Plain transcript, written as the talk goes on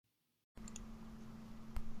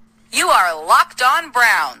You are Locked On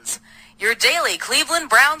Browns, your daily Cleveland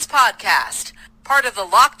Browns podcast, part of the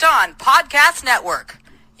Locked On Podcast Network,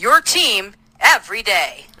 your team every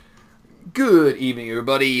day. Good evening,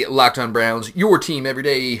 everybody. Locked On Browns, your team every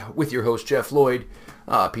day, with your host, Jeff Lloyd.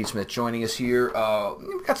 Pete Smith joining us here.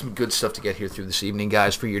 We've got some good stuff to get here through this evening,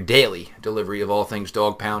 guys, for your daily delivery of all things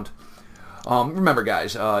Dog Pound. Remember,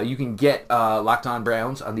 guys, you can get Locked On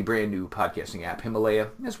Browns on the brand new podcasting app, Himalaya,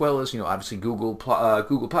 as well as, obviously Google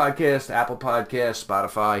Podcasts, Apple Podcasts,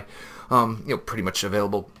 Spotify, pretty much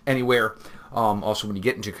available anywhere. Also, when you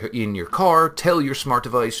get in your car, tell your smart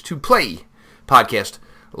device to play podcast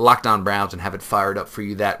Locked On Browns and have it fired up for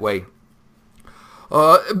you that way.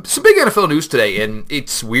 Some big NFL news today, and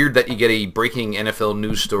it's weird that you get a breaking NFL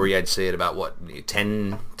news story, I'd say, at about,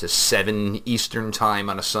 10 to 7 Eastern time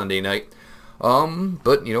on a Sunday night.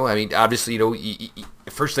 But, obviously,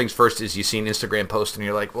 first things first is you see an Instagram post and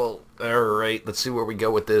you're like, well, all right, let's see where we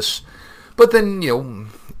go with this. But then,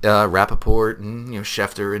 Rappaport and,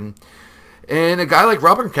 Schefter and a guy like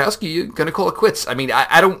Robert Gronkowski, you're going to call it quits. I mean,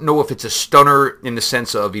 I don't know if it's a stunner in the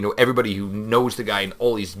sense of, everybody who knows the guy and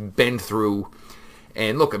all he's been through.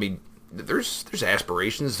 And look, I mean, there's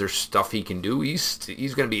aspirations, there's stuff he can do. He's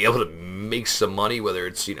going to be able to make some money, whether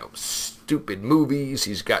it's, stupid movies.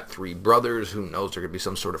 He's got 3 brothers. Who knows? There could be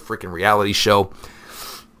some sort of freaking reality show.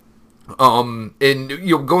 And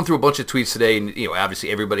going through a bunch of tweets today, and obviously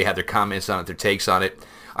everybody had their comments on it, their takes on it.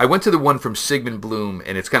 I went to the one from Sigmund Bloom,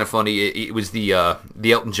 and it's kind of funny. It was the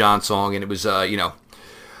Elton John song, and it was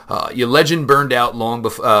your legend burned out long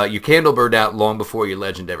before your candle burned out long before your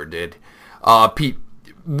legend ever did. Pete,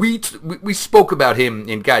 we spoke about him,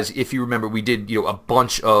 and guys, if you remember, we did a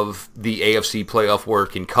bunch of the AFC playoff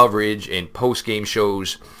work and coverage and post game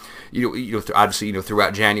shows. Obviously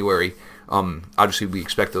throughout January. Obviously, we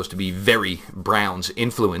expect those to be very Browns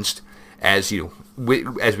influenced as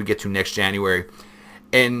as we get to next January.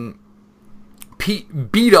 And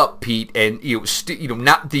Pete beat up Pete, and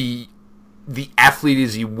not the athlete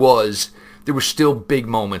as he was. There were still big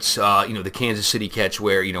moments. The Kansas City catch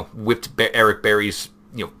where whipped Eric Berry's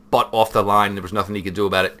butt off the line. There was nothing he could do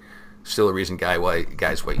about it. Still a reason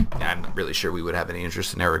guys wait. I'm not really sure we would have any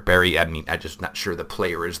interest in Eric Berry. I mean, I'm just not sure the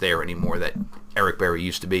player is there anymore that Eric Berry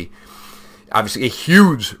used to be. Obviously, a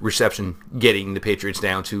huge reception getting the Patriots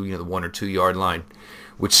down to the 1 or 2 yard line,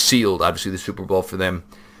 which sealed obviously the Super Bowl for them.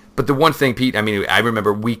 But the one thing, Pete, I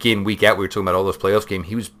remember week in, week out, we were talking about all those playoffs games.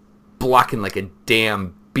 He was blocking like a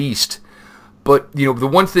damn beast. But, the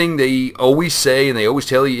one thing they always say and they always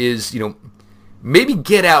tell you is, maybe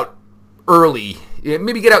get out early.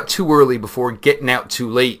 Maybe get out too early before getting out too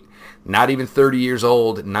late. Not even 30 years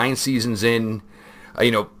old, 9 seasons in.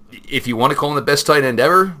 If you want to call him the best tight end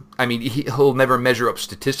ever, I mean, he'll never measure up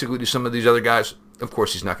statistically to some of these other guys. Of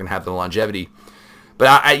course, he's not going to have the longevity.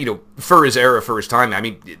 But, for his era, for his time, I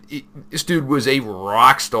mean, this dude was a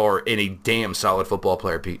rock star and a damn solid football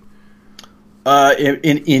player, Pete.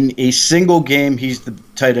 In a single game, he's the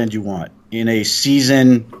tight end you want. In a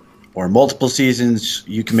season or multiple seasons,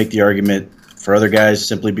 you can make the argument for other guys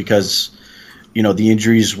simply because, the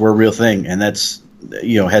injuries were a real thing, and that's,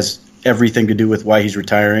 has everything to do with why he's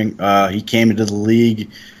retiring. He came into the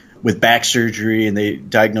league with back surgery, and they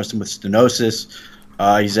diagnosed him with stenosis.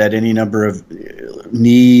 He's had any number of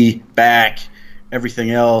knee, back,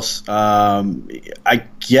 everything else. I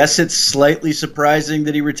guess it's slightly surprising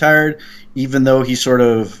that he retired, even though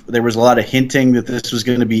there was a lot of hinting that this was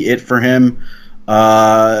going to be it for him.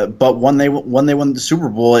 But when they won the Super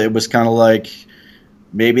Bowl, it was kind of like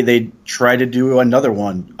maybe they try to do another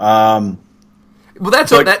one. Well,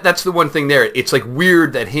 that's the one thing there. It's like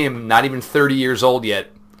weird that him, not even 30 years old yet,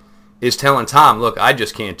 is telling Tom, look, I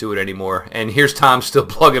just can't do it anymore. And here's Tom still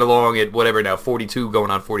plugging along at whatever now, 42 going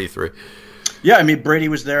on 43. Yeah, I mean, Brady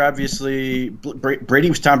was there, obviously. Brady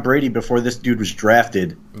was Tom Brady before this dude was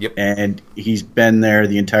drafted. Yep. And he's been there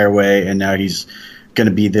the entire way, and now he's going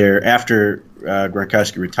to be there after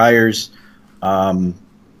Gronkowski retires.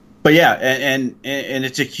 But yeah, and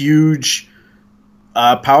it's a huge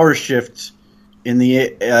power shift in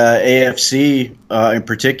the AFC in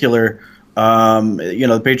particular.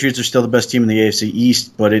 The Patriots are still the best team in the AFC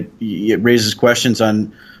East, but it raises questions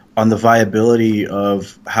on the viability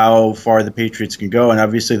of how far the Patriots can go. And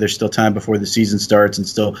obviously there's still time before the season starts and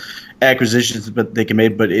still acquisitions but they can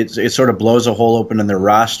make, but it sort of blows a hole open in their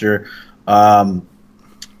roster. No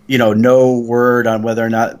word on whether or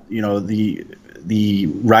not, the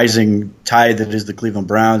rising tide that is the Cleveland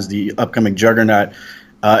Browns, the upcoming juggernaut,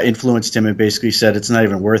 influenced him and basically said it's not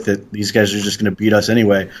even worth it. These guys are just going to beat us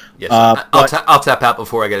anyway. Yes, I'll tap out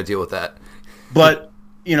before I got to deal with that. But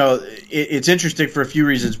it's interesting for a few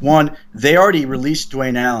reasons. One, they already released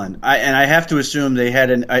Dwayne Allen, and I have to assume they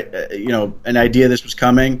had an idea this was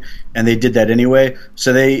coming, and they did that anyway.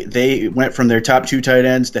 So they went from their top 2 tight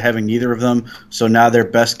ends to having neither of them. So now their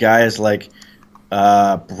best guy is like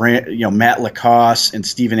Matt Lacoste and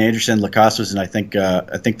Steven Anderson. Lacoste was, and I think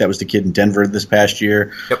that was the kid in Denver this past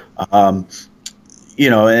year. Yep.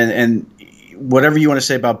 And whatever you want to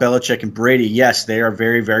say about Belichick and Brady, yes, they are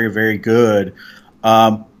very, very, very good.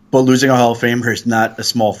 But losing a Hall of Famer is not a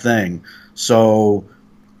small thing. So,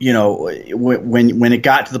 when it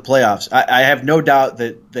got to the playoffs, I have no doubt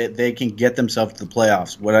that they can get themselves to the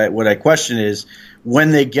playoffs. What I question is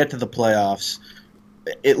when they get to the playoffs,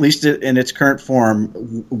 at least in its current form,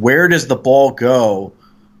 where does the ball go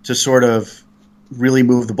to sort of really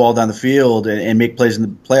move the ball down the field and make plays in the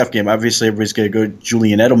playoff game? Obviously, everybody's going to go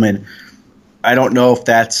Julian Edelman. I don't know if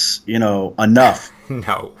that's enough.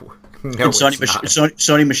 No. And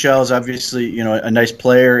Sony Michel is obviously a nice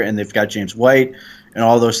player, and they've got James White and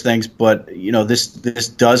all those things. But this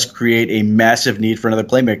does create a massive need for another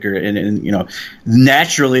playmaker, and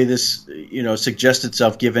naturally this suggests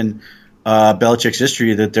itself given Belichick's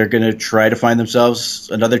history that they're going to try to find themselves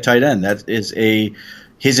another tight end. That is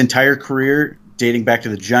his entire career dating back to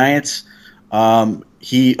the Giants.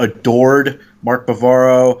 He adored Mark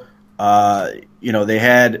Bavaro.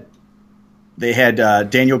 They had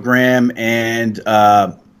Daniel Graham and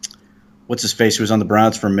what's his face, who was on the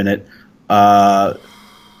Browns for a minute.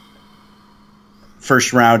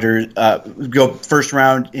 First rounder, go first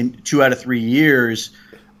round in 2 out of 3 years.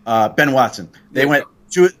 Ben Watson. They went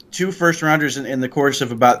two first rounders in the course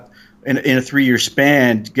of about in a 3-year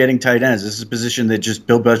span getting tight ends. This is a position that just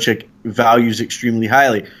Bill Belichick values extremely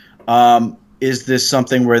highly. Is this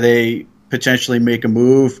something where they potentially make a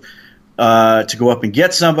move to go up and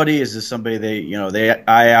get somebody? Is this somebody they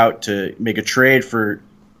eye out to make a trade for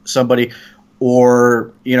somebody,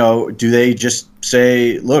 or do they just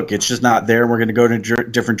say, look, it's just not there, and we're going to go in a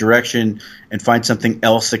different direction and find something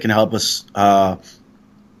else that can help us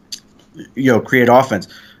create offense?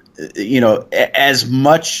 As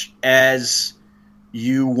much as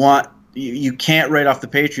you want, you can't write off the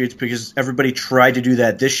Patriots because everybody tried to do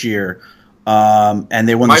that this year, and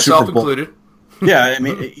they won the Super Bowl. Myself included. Yeah, I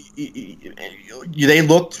mean, they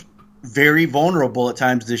looked very vulnerable at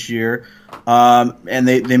times this year, and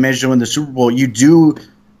they managed to win the Super Bowl. You do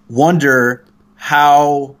wonder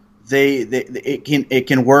how it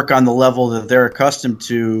can work on the level that they're accustomed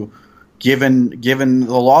to, given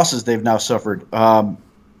the losses they've now suffered.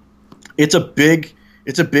 It's a big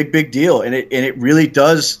deal, and it really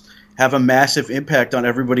does have a massive impact on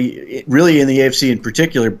everybody, really in the AFC in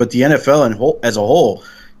particular, but the NFL as a whole.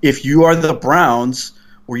 If you are the Browns,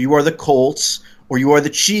 or you are the Colts, or you are the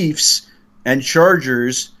Chiefs and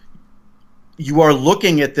Chargers, you are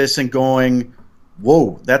looking at this and going,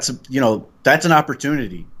 "Whoa, that's an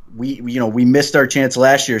opportunity." We missed our chance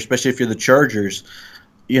last year, especially if you're the Chargers.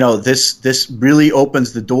 This really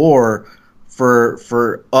opens the door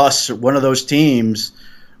for us, one of those teams,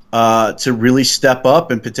 to really step up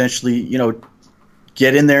and potentially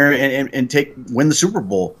get in there and win the Super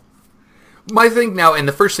Bowl. My thing now, and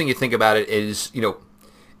the first thing you think about it is,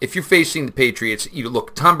 if you're facing the Patriots,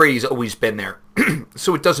 look, Tom Brady's always been there,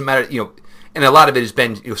 so it doesn't matter, and a lot of it has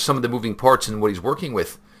been some of the moving parts and what he's working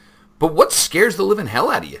with. But what scares the living hell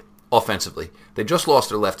out of you offensively? They just lost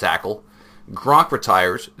their left tackle. Gronk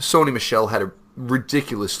retires. Sony Michel had a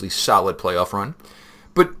ridiculously solid playoff run.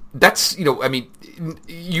 But that's,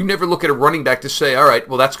 you never look at a running back to say, all right,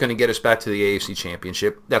 well, that's going to get us back to the AFC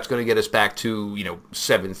Championship. That's going to get us back to,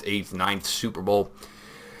 7th, 8th, 9th Super Bowl.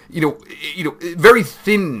 Very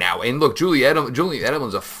thin now. And look, Julian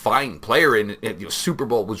Edelman's a fine player, and Super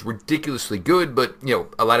Bowl was ridiculously good, but,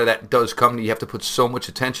 a lot of that does come. You have to put so much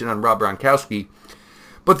attention on Rob Gronkowski.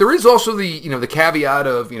 But there is also the caveat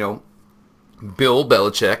of, Bill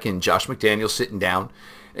Belichick and Josh McDaniels sitting down.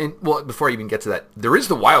 And, well, before I even get to that, there is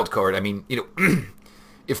the wild card. I mean,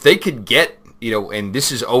 if they could get, and this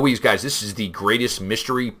is always, guys, this is the greatest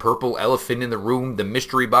mystery purple elephant in the room, the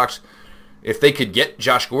mystery box. If they could get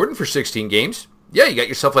Josh Gordon for 16 games, yeah, you got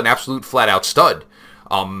yourself an absolute flat-out stud.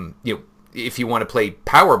 If you want to play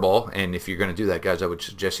Powerball, and if you're going to do that, guys, I would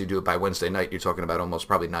suggest you do it by Wednesday night. You're talking about almost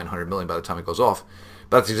probably $900 million by the time it goes off.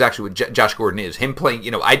 But that's exactly what Josh Gordon is. Him playing,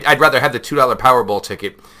 I'd rather have the $2 Powerball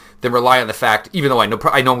ticket than rely on the fact, even though I know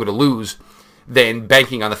I'm going to lose, than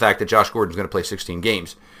banking on the fact that Josh Gordon's going to play 16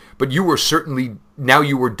 games. But you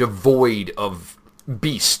were devoid of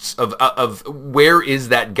beasts, of where is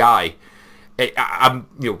that guy? I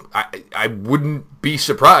wouldn't be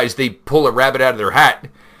surprised they pull a rabbit out of their hat.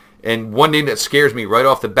 And one name that scares me right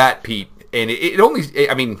off the bat, Pete, And it only,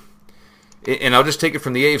 I mean, and I'll just take it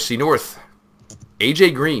from the AFC North.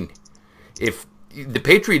 AJ Green, if the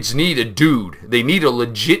Patriots need a dude, they need a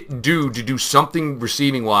legit dude to do something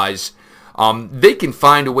receiving wise. They can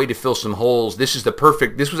find a way to fill some holes. This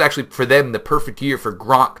was actually for them the perfect year for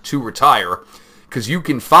Gronk to retire, because you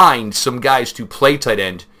can find some guys to play tight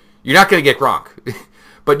end. You're not going to get Gronk,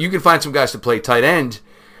 but you can find some guys to play tight end.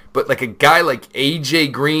 But like a guy like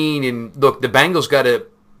AJ Green, and look, the Bengals got to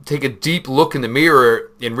take a deep look in the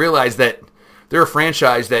mirror and realize that they're a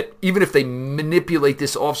franchise that even if they manipulate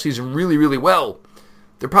this offseason really, really well,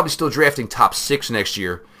 they're probably still drafting top 6 next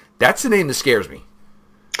year. That's the name that scares me.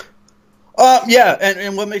 Yeah,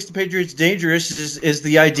 and what makes the Patriots dangerous is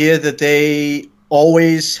the idea that they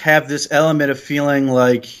always have this element of feeling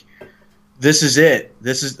like this is it.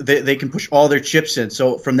 They can push all their chips in.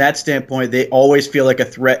 So from that standpoint, they always feel like a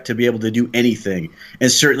threat to be able to do anything.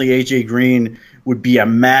 And certainly AJ Green would be a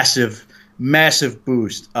massive, massive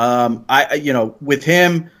boost. With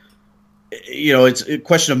him, it's a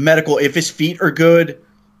question of medical. If his feet are good,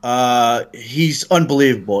 he's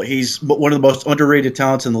unbelievable. He's one of the most underrated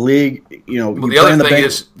talents in the league. Well, the other thing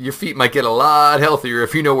is your feet might get a lot healthier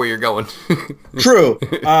if you know where you're going. True.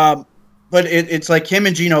 But it's like him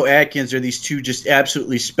and Geno Atkins are these two just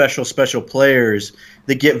absolutely special players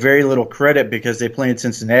that get very little credit because they play in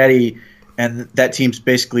Cincinnati, and that team's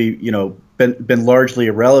basically been largely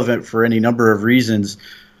irrelevant for any number of reasons.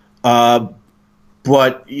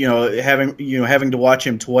 But having to watch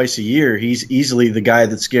him twice a year, he's easily the guy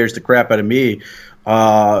that scares the crap out of me.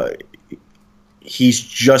 He's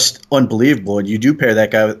just unbelievable, and you do pair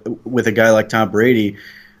that guy with a guy like Tom Brady,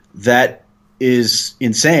 that is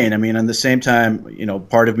insane. I mean, at the same time,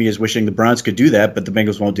 part of me is wishing the Browns could do that, but the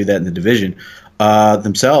Bengals won't do that in the division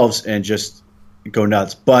themselves and just go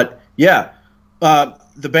nuts. But yeah, the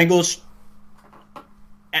Bengals,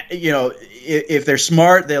 if they're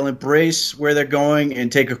smart, they'll embrace where they're going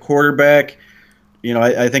and take a quarterback.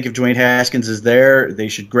 I think if Dwayne Haskins is there, they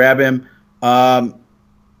should grab him.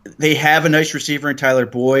 They have a nice receiver in Tyler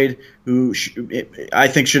Boyd, who I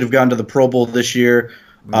think should have gone to the Pro Bowl this year.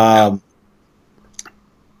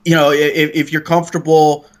 If you're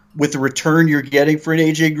comfortable with the return you're getting for an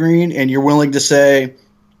AJ Green and you're willing to say,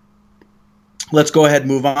 let's go ahead and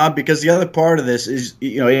move on, because the other part of this is,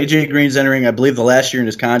 AJ Green's entering, I believe, the last year in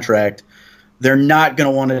his contract. They're not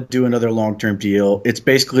going to want to do another long-term deal. It's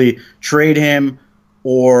basically trade him,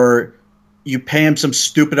 or you pay him some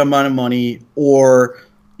stupid amount of money, or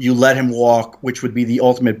you let him walk, which would be the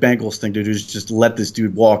ultimate Bengals thing to do, is just let this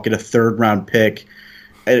dude walk, get a third-round pick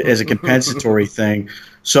as a compensatory thing.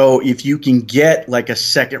 So if you can get like a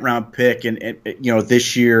second-round pick and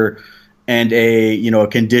this year and a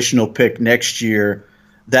conditional pick next year,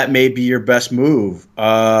 that may be your best move.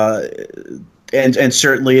 And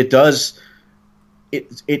certainly it does.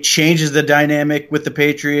 It changes the dynamic with the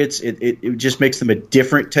Patriots. It just makes them a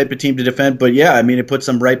different type of team to defend. But yeah, I mean, it puts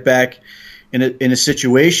them right back in a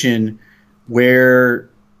situation where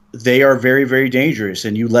they are very, very dangerous,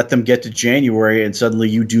 and you let them get to January and suddenly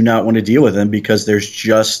you do not want to deal with them because there's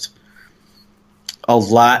just a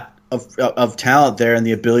lot of talent there and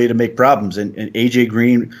the ability to make problems. And AJ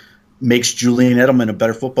Green makes Julian Edelman a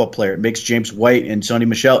better football player. It makes James White and Sonny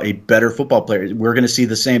Michel a better football player. We're going to see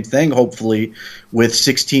the same thing, hopefully, with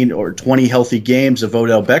 16 or 20 healthy games of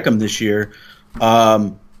Odell Beckham this year.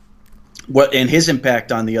 And his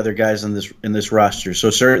impact on the other guys in this roster. So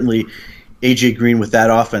certainly AJ Green with that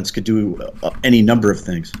offense could do any number of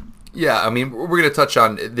things. Yeah, I mean, we're going to touch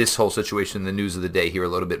on this whole situation in the news of the day here a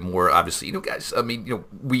little bit more. Obviously, guys, I mean,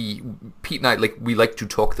 Pete and I, we like to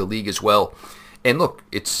talk the league as well. And look,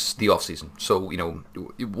 it's the offseason, so,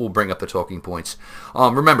 we'll bring up the talking points.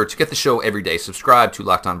 Remember, to get the show every day, subscribe to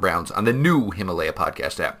Locked On Browns on the new Himalaya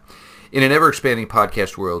podcast app. In an ever-expanding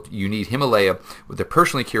podcast world, you need Himalaya with their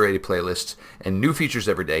personally curated playlists and new features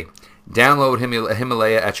every day. Download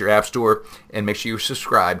Himalaya at your app store and make sure you're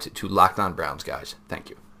subscribed to Locked On Browns, guys. Thank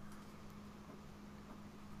you.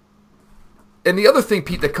 And the other thing,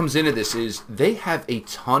 Pete, that comes into this is they have a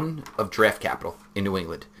ton of draft capital in New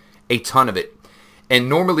England. A ton of it. And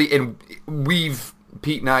normally,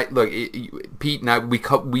 Pete and I,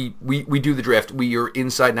 we do the draft. We are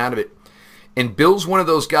inside and out of it. And Bill's one of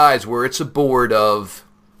those guys where it's a board of,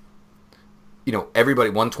 everybody,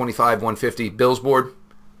 125, 150, Bill's board.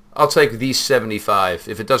 I'll take these 75.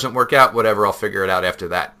 If it doesn't work out, whatever, I'll figure it out after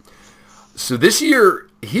that. So this year,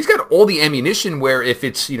 he's got all the ammunition where if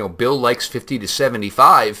it's, Bill likes 50 to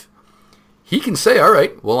 75, he can say, all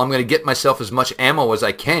right, well, I'm going to get myself as much ammo as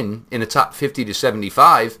I can in the top 50 to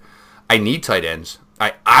 75. I need tight ends.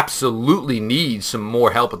 I absolutely need some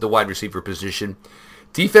more help at the wide receiver position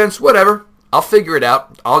Defense, whatever. I'll figure it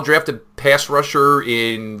out. I'll draft a pass rusher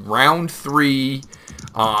in round 3.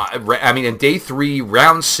 In day 3,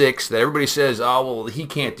 round 6, that everybody says, oh, well, he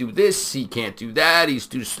can't do this, he can't do that, he's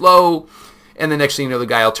too slow. And the next thing you know, the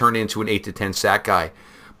guy will turn into an 8 to 10 sack guy.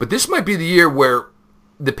 But this might be the year where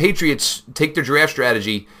the Patriots take their draft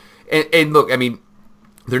strategy. And look, I mean,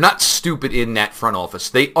 they're not stupid in that front office.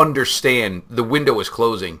 They understand the window is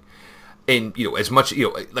closing. And, as much,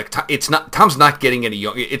 like it's not, Tom's not getting any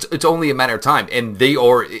young. It's only a matter of time. And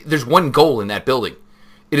there's one goal in that building.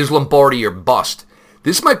 It is Lombardi or bust.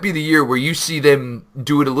 This might be the year where you see them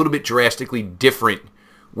do it a little bit drastically different,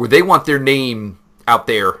 where they want their name out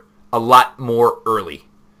there a lot more early.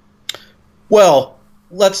 Well,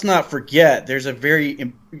 let's not forget, there's a very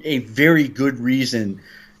good reason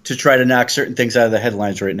to try to knock certain things out of the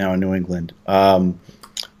headlines right now in New England.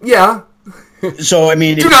 Yeah. So, I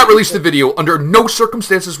mean... Do not release the video under no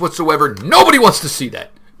circumstances whatsoever. Nobody wants to see that.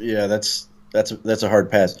 Yeah, that's a hard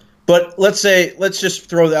pass. But let's just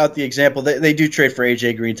throw out the example. They do trade for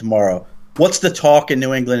A.J. Green tomorrow. What's the talk in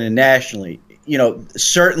New England and nationally?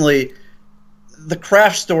 Certainly the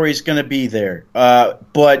Kraft story is going to be there.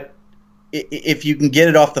 But if you can get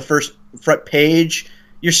it off the front page,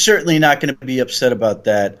 you're certainly not going to be upset about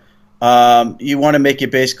that. You want to make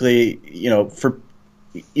it basically,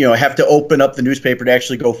 have to open up the newspaper to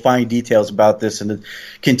actually go find details about this and the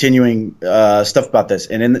continuing stuff about this.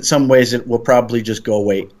 And in some ways, it will probably just go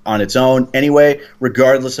away on its own anyway,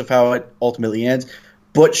 regardless of how it ultimately ends.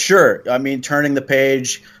 But sure, I mean, turning the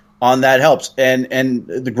page on that helps. And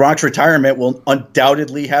the Gronk's retirement will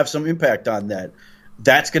undoubtedly have some impact on that.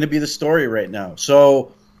 That's going to be the story right now.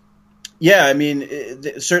 So, yeah, I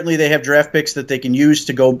mean, certainly they have draft picks that they can use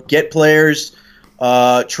to go get players,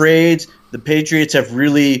 trades. The Patriots have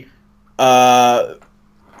really, in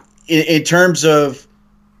terms of,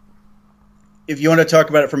 if you want to talk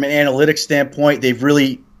about it from an analytics standpoint, they've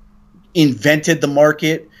really invented the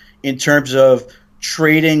market in terms of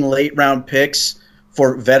trading late round picks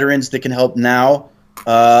for veterans that can help now.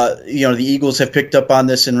 The Eagles have picked up on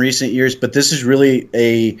this in recent years, but this is really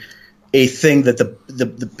a thing that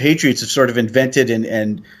the Patriots have sort of invented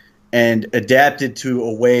and adapted to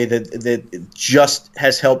a way that just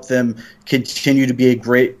has helped them continue to be a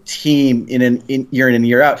great team in year in and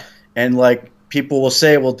year out. And like people will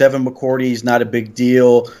say, well, Devin McCourty is not a big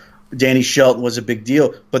deal. Danny Shelton was a big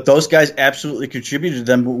deal, but those guys absolutely contributed to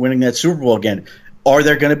them winning that Super Bowl again. Are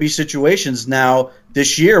there going to be situations now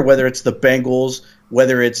this year, whether it's the Bengals,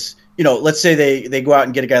 whether it's, let's say they go out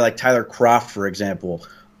and get a guy like Tyler Kroft, for example,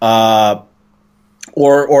 or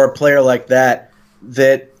a player like that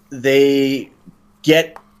they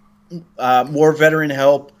get more veteran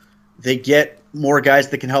help, they get more guys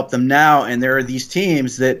that can help them now, and there are these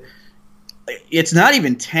teams that it's not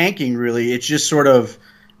even tanking really, it's just sort of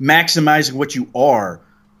maximizing what you are.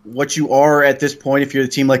 What you are at this point, if you're a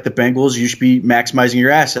team like the Bengals, you should be maximizing your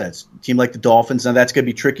assets. A team like the Dolphins, now that's going to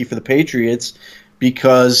be tricky for the Patriots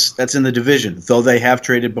because that's in the division, though they have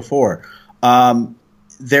traded before.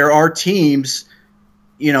 There are teams,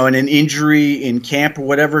 in an injury in camp or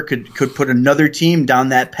whatever could put another team down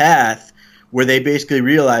that path where they basically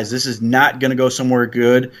realize this is not going to go somewhere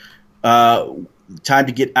good. Time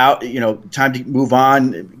to get out, time to move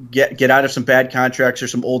on, get out of some bad contracts or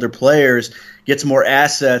some older players, get some more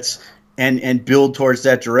assets, and build towards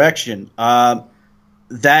that direction.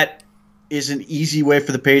 That is an easy way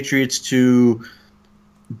for the Patriots to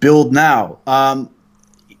build now. And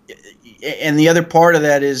the other part of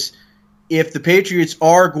that is if the Patriots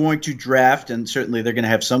are going to draft, and certainly they're going to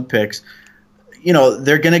have some picks,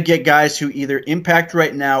 they're going to get guys who either impact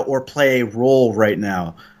right now or play a role right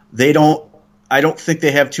now. I don't think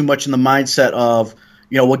they have too much in the mindset of,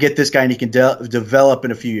 we'll get this guy and he can develop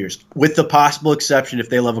in a few years, with the possible exception if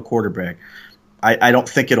they love a quarterback. I don't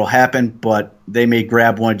think it'll happen, but they may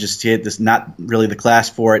grab one just to hit. This not really the class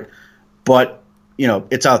for it, but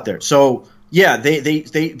it's out there. So yeah,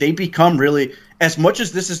 they become really, as much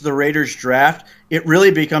as this is the Raiders draft, it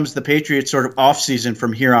really becomes the Patriots sort of off season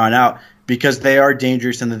from here on out because they are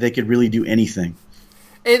dangerous and that they could really do anything.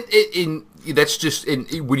 And that's just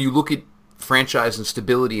when you look at franchise and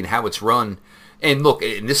stability and how it's run. And look,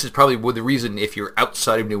 and this is probably the reason if you're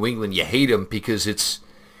outside of New England, you hate them because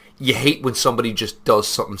you hate when somebody just does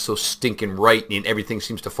something so stinking right and everything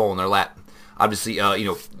seems to fall in their lap. Obviously,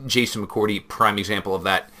 Jason McCourty, prime example of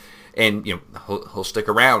that. And he'll stick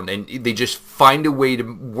around, and they just find a way to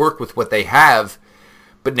work with what they have.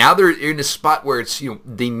 But now they're in a spot where it's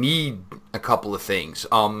they need a couple of things.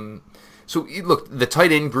 So look, the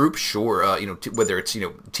tight end group, sure. Whether it's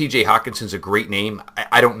T.J. Hawkinson's a great name.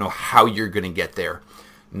 I don't know how you're going to get there.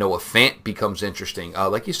 Noah Fant becomes interesting.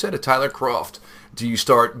 Like you said, a Tyler Kroft. Do you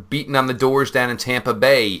start beating on the doors down in Tampa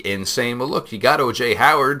Bay and saying, well, look, you got O.J.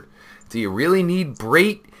 Howard. Do you really need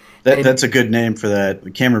Brate? That's a good name for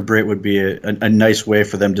that. Cameron Brate would be a nice way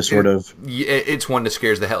for them to sort of... It's one that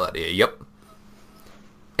scares the hell out of you. Yep.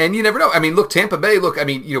 And you never know. I mean, look, Tampa Bay,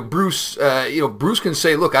 Bruce Bruce can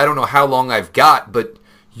say, look, I don't know how long I've got, but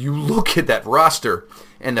you look at that roster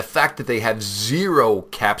and the fact that they have zero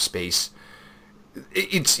cap space,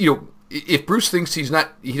 it's, if Bruce thinks he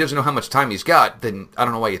doesn't know how much time he's got, then I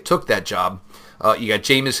don't know why you took that job. You got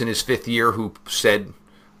Jameis in his 5th year who said,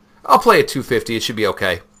 I'll play at 250. It should be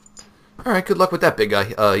okay. All right, good luck with that, big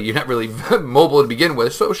guy. You're not really mobile to begin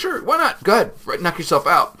with, so sure, why not? Go ahead, knock yourself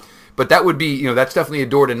out. But that would be, that's definitely a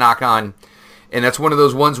door to knock on. And that's one of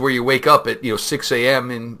those ones where you wake up at 6 a.m.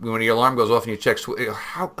 and when your alarm goes off and you check,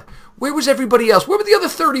 where was everybody else? Where were the other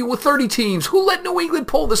 30 teams? Who let New England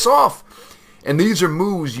pull this off? And these are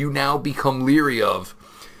moves you now become leery of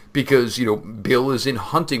because, Bill is in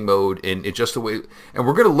hunting mode and it's just the way. And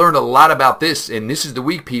we're going to learn a lot about this. And this is the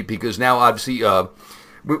week, Pete, because now obviously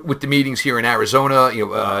with the meetings here in Arizona,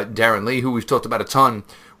 Darren Lee, who we've talked about a ton,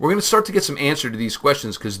 we're going to start to get some answer to these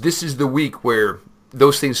questions because this is the week where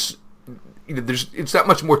those things, it's not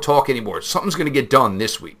much more talk anymore. Something's going to get done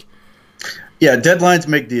this week. Yeah, deadlines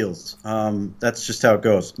make deals. That's just how it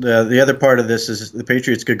goes. The other part of this is the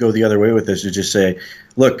Patriots could go the other way with this and just say,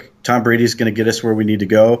 look, Tom Brady's going to get us where we need to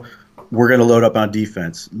go. We're going to load up on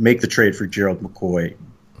defense, make the trade for Gerald McCoy,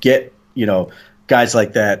 get, guys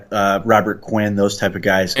like that, Robert Quinn, those type of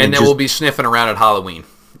guys. And then we'll be sniffing around at Halloween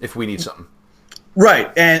if we need something.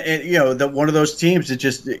 Right, and one of those teams that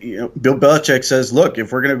just Bill Belichick says, look,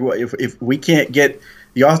 if we're gonna go, if we can't get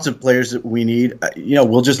the offensive players that we need,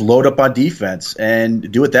 we'll just load up on defense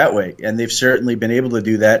and do it that way. And they've certainly been able to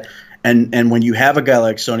do that. And when you have a guy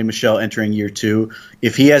like Sony Michel entering year 2,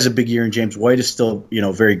 if he has a big year and James White is still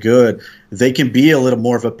very good, they can be a little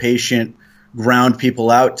more of a patient, ground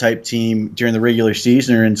people out type team during the regular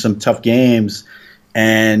season or in some tough games,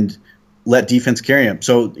 and let defense carry them.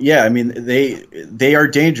 So yeah, I mean they are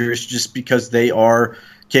dangerous just because they are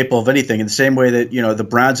capable of anything. In the same way that the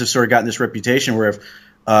Browns have sort of gotten this reputation where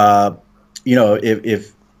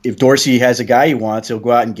if Dorsey has a guy he wants, he'll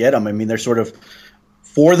go out and get him. I mean they're sort of,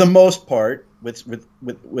 for the most part, with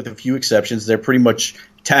a few exceptions, they're pretty much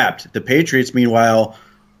tapped. The Patriots, meanwhile,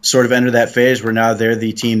 sort of enter that phase where now they're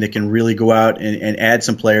the team that can really go out and add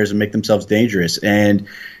some players and make themselves dangerous. And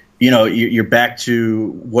you're back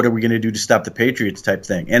to what are we going to do to stop the Patriots type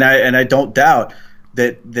thing. And I don't doubt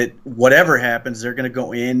that whatever happens, they're going to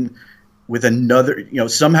go in with another,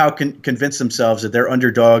 somehow convince themselves that they're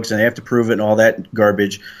underdogs and they have to prove it and all that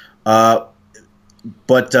garbage.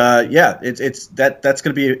 But it's that's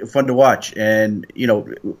going to be fun to watch. And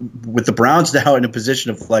with the Browns now in a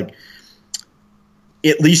position of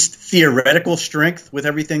at least theoretical strength with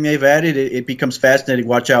everything they've added, it becomes fascinating to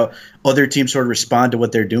watch how other teams sort of respond to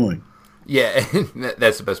what they're doing. Yeah,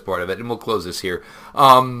 that's the best part of it. And we'll close this here.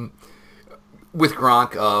 With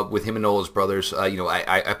Gronk, with him and Nola's brothers,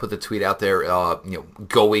 I put the tweet out there,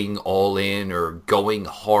 going all in or going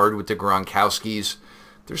hard with the Gronkowskis.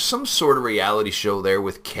 There's some sort of reality show there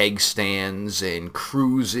with keg stands and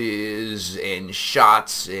cruises and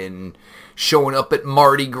shots and showing up at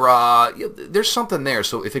Mardi Gras. There's something there.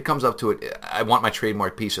 So if it comes up to it, I want my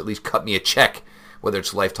trademark piece. At least cut me a check, whether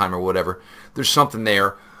it's Lifetime or whatever. There's something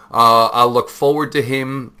there. I'll look forward to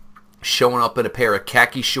him showing up in a pair of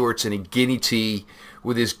khaki shorts and a guinea tee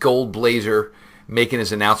with his gold blazer, making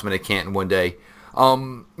his announcement at Canton one day.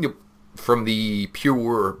 From the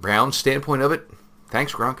pure Browns standpoint of it,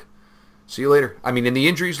 thanks, Gronk. See you later. I mean, in the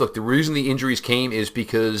injuries, look, the reason the injuries came is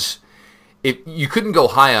because you couldn't go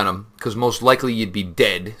high on him because most likely you'd be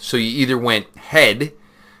dead. So you either went head,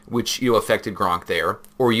 which affected Gronk there,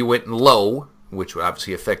 or you went low, which would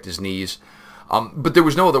obviously affect his knees. But there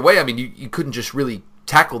was no other way. I mean, you couldn't just really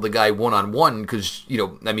tackle the guy one-on-one because,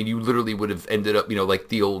 you literally would have ended up, like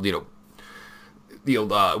the old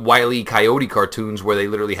Wile E. Coyote cartoons where they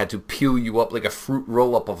literally had to peel you up like a fruit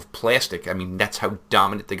roll-up of plastic. I mean, that's how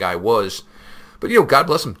dominant the guy was. But, God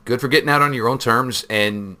bless him. Good for getting out on your own terms.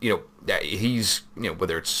 And, he's,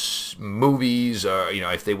 whether it's movies or,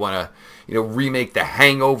 if they want to, remake The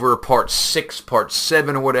Hangover Part 6, Part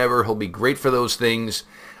 7 or whatever, he'll be great for those things.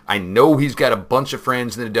 I know he's got a bunch of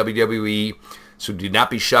friends in the WWE, so do not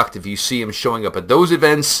be shocked if you see him showing up at those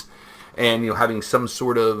events and, having some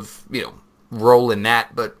sort of, role in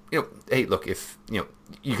that. But, hey, look, if,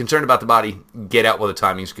 you're concerned about the body, get out while the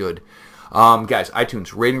timing's good. Guys,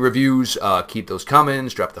 iTunes, rating reviews, keep those coming.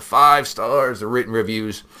 Drop the 5 stars, the written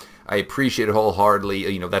reviews. I appreciate it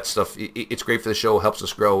wholeheartedly. That stuff, it's great for the show, helps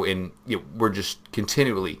us grow, and we're just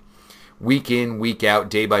continually, week in, week out,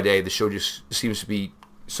 day by day, the show just seems to be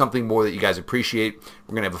something more that you guys appreciate.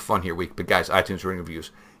 We're going to have a fun here week. But guys, iTunes rating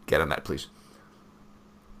reviews, get on that, please.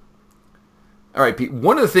 All right, Pete.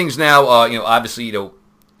 One of the things now, obviously,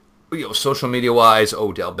 social media-wise,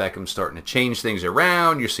 Odell Beckham's starting to change things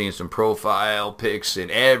around. You're seeing some profile pics and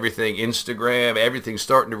everything, Instagram, everything's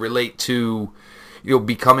starting to relate to,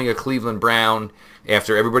 becoming a Cleveland Brown.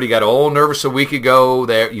 After everybody got all nervous a week ago,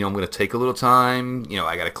 that I'm going to take a little time.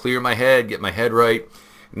 I got to clear my head, get my head right,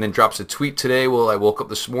 and then drops a tweet today. Well, I woke up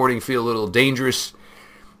this morning, feel a little dangerous.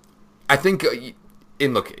 I think,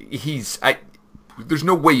 and look, there's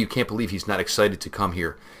no way you can't believe he's not excited to come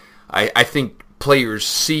here. I think players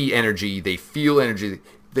see energy, they feel energy,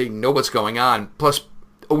 they know what's going on. Plus,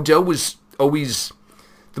 Odell was always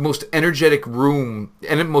the most energetic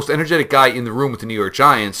guy in the room with the New York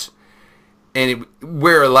Giants, and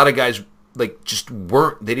where a lot of guys just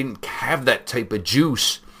weren't. They didn't have that type of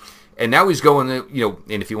juice, and now he's going to,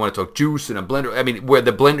 and if you want to talk juice in a blender, where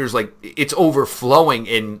the blender's it's overflowing,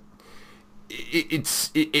 and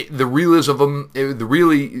the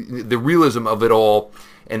realism of it all.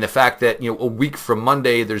 And the fact that, a week from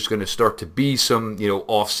Monday, there's going to start to be some,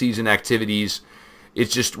 off-season activities.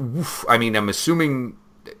 It's just, I'm assuming,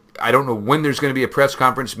 I don't know when there's going to be a press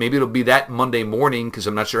conference. Maybe it'll be that Monday morning, because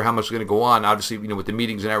I'm not sure how much is going to go on, obviously, with the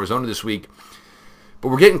meetings in Arizona this week. But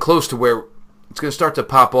we're getting close to where it's going to start to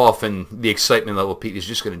pop off, and the excitement level, Pete, is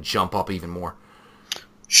just going to jump up even more.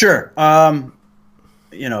 Sure.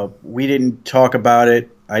 We didn't talk about it.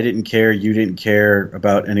 I didn't care. You didn't care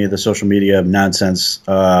about any of the social media nonsense.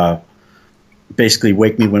 Basically,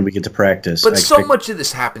 wake me when we get to practice. But so much of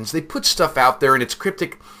this happens. They put stuff out there, and it's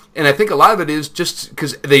cryptic. And I think a lot of it is just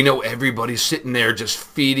because they know everybody's sitting there just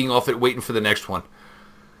feeding off it, waiting for the next one.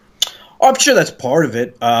 Oh, I'm sure that's part of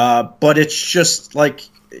it. But it's just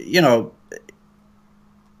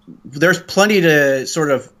there's plenty to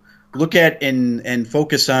sort of look at and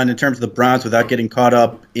focus on in terms of the Browns without getting caught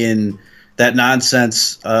up in that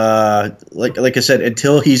nonsense, like I said,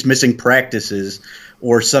 until he's missing practices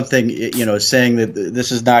or something, saying that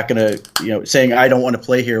this is not going to, saying I don't want to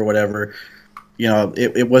play here or whatever,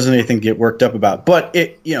 it wasn't anything to get worked up about. But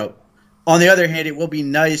on the other hand, it will be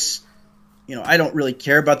nice. I don't really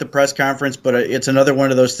care about the press conference, but it's another one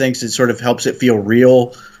of those things that sort of helps it feel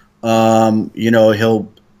real.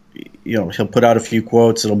 He'll put out a few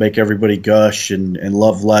quotes that'll make everybody gush and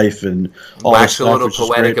love life and all wax that a little stuff,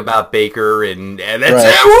 poetic about Baker and that's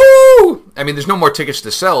right. it. Woo! There's no more tickets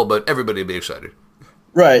to sell, but everybody will be excited.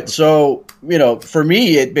 Right. So, for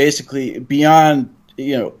me, it basically beyond,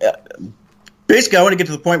 basically I want to get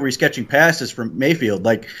to the point where he's catching passes from Mayfield.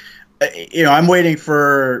 I'm waiting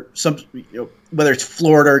for some, whether it's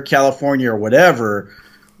Florida or California or whatever,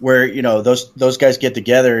 where those guys get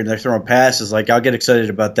together and they're throwing passes. I'll get excited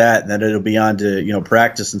about that, and then it'll be on to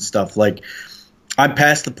practice and stuff. I'm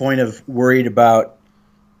past the point of worried about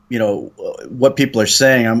what people are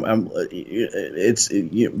saying.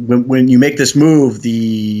 When you make this move,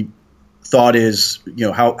 the thought is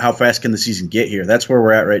how fast can the season get here? That's where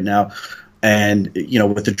we're at right now, and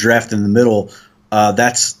with the draft in the middle,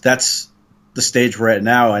 that's the stage we're at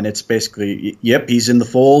now, and it's basically, yep, he's in the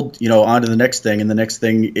fold, on to the next thing, and the next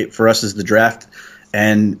thing for us is the draft,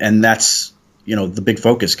 and that's, the big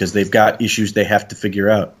focus, because they've got issues they have to figure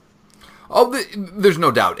out. Oh, there's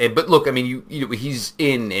no doubt. But look, he's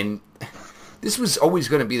in, and this was always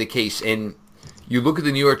going to be the case, and you look at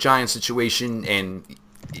the New York Giants situation and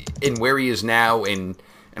where he is now, and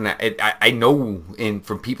I know, and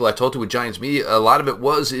from people I talked to with Giants media, a lot of it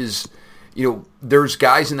is there's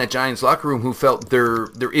guys in that Giants locker room who felt there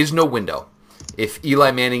is no window. If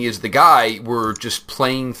Eli Manning is the guy, we're just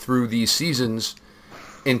playing through these seasons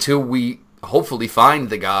until we hopefully find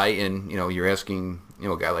the guy. And, you're asking,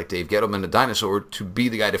 a guy like Dave Gettleman, the dinosaur, to be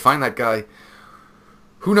the guy to find that guy.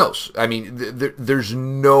 Who knows? There's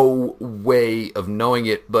no way of knowing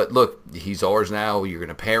it. But look, he's ours now. You're going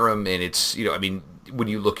to pair him. And it's, when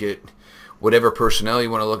you look at whatever personnel you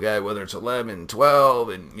want to look at, whether it's 11, 12,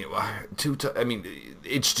 and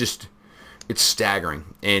it's staggering,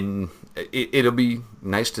 and it'll be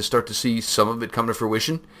nice to start to see some of it come to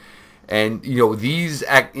fruition. And these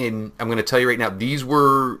I'm going to tell you right now, these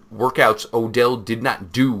were workouts Odell did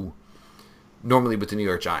not do normally with the New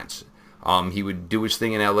York Giants. He would do his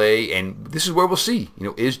thing in LA, and this is where we'll see.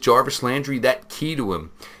 Is Jarvis Landry that key to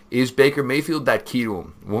him? Is Baker Mayfield that key to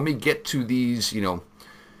him? When we get to these,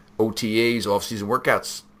 OTAs, off-season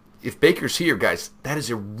workouts, if Baker's here, guys, that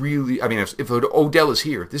is a really, if Odell is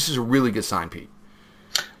here, this is a really good sign, Pete.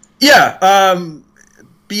 Yeah,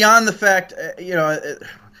 beyond the fact,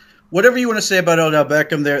 whatever you want to say about Odell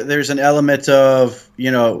Beckham, there's an element of,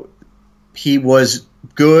 he was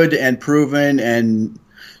good and proven and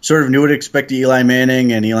sort of knew what to expect of Eli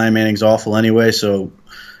Manning, and Eli Manning's awful anyway, so,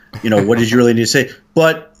 what did you really need to say?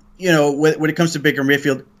 But, when it comes to Baker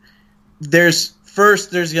Mayfield, there's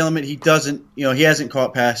the element he doesn't, he hasn't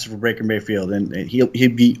caught passes for Baker Mayfield, and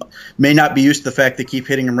he may not be used to the fact they keep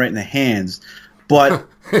hitting him right in the hands. But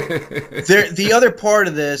the other part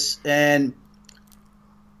of this, and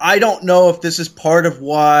I don't know if this is part of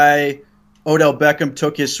why Odell Beckham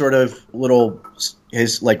took his sort of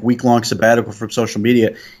week-long sabbatical from social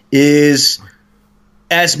media, is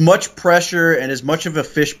as much pressure and as much of a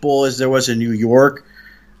fishbowl as there was in New York,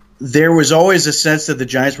 there was always a sense that the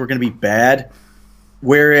Giants were going to be bad,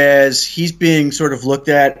 whereas he's being sort of looked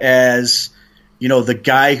at as, the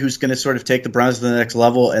guy who's going to sort of take the Browns to the next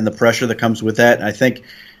level, and the pressure that comes with that. And I think,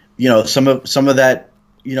 some of that,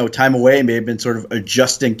 time away may have been sort of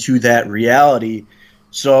adjusting to that reality.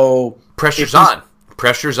 So pressure's on.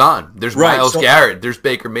 There's Myles Garrett. There's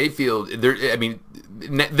Baker Mayfield.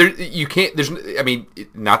 You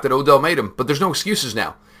can't. Not that Odell made him, but there's no excuses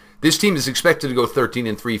now. This team is expected to go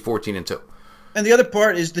 13-3, 14-2. And the other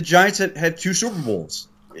part is the Giants had 2 Super Bowls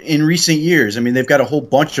in recent years. They've got a whole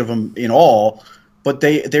bunch of them in all, but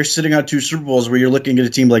they're sitting on 2 Super Bowls where you're looking at a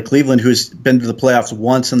team like Cleveland who's been to the playoffs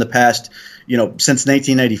once in the past, since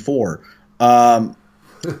 1994.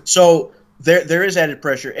 So there is added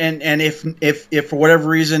pressure. And if for whatever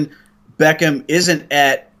reason Beckham isn't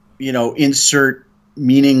at, insert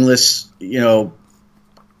meaningless,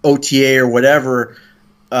 OTA or whatever,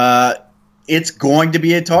 it's going to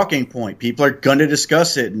be a talking point. People are going to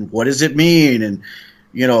discuss it, and what does it mean? And,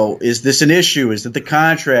 is this an issue? Is it the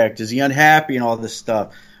contract? Is he unhappy and all this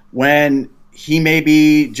stuff? When he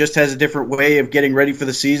maybe just has a different way of getting ready for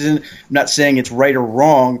the season. I'm not saying it's right or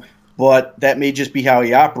wrong, but that may just be how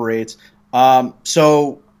he operates.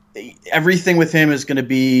 So everything with him is going to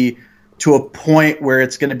be to a point where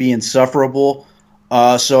it's going to be insufferable.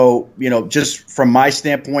 So, just from my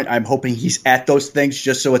standpoint, I'm hoping he's at those things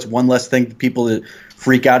just so it's one less thing for people to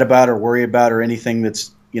freak out about or worry about or anything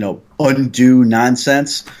that's, undue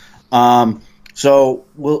nonsense. So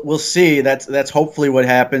we'll see. That's hopefully what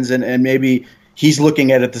happens. And maybe he's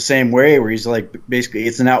looking at it the same way where he's like, basically,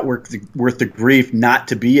 it's not worth the grief not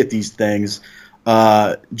to be at these things,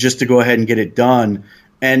 just to go ahead and get it done.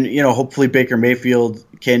 And, hopefully Baker Mayfield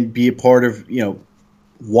can be a part of,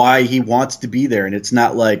 why he wants to be there. And it's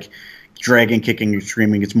not like dragging, kicking, and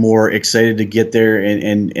screaming. It's more excited to get there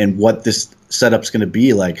and what this setup's going to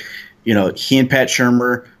be like. He and Pat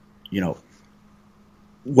Shurmur,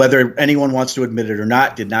 whether anyone wants to admit it or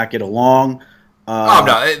not, did not get along.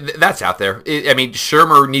 No, that's out there.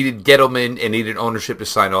 Shurmur needed Gettleman and needed ownership to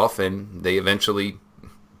sign off, and they eventually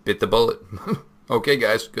bit the bullet. Okay,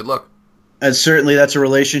 guys, good luck. And certainly that's a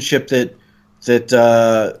relationship that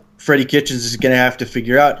Freddie Kitchens is going to have to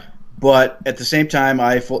figure out. But at the same time,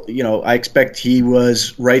 I expect he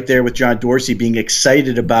was right there with John Dorsey being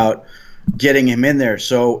excited about getting him in there.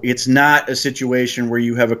 So it's not a situation where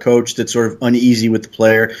you have a coach that's sort of uneasy with the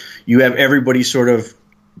player. You have everybody sort of,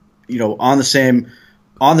 on the same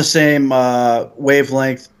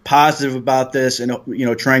wavelength, positive about this, and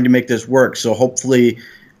trying to make this work. So hopefully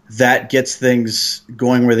that gets things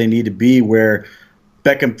going where they need to be, where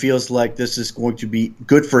Beckham feels like this is going to be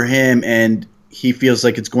good for him, and he feels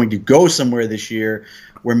like it's going to go somewhere this year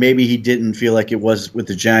where maybe he didn't feel like it was with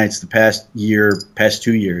the Giants the past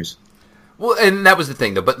 2 years. Well, and that was the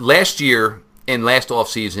thing, though. But last year and last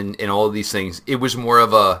offseason and all of these things, it was more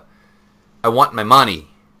of I want my money.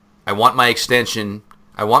 I want my extension.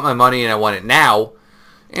 I want my money, and I want it now.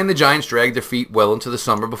 And the Giants dragged their feet well into the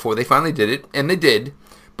summer before they finally did it, and they did.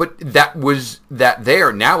 But that was that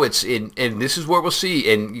there. Now it's in, and this is where we'll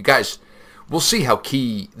see. And you guys, we'll see how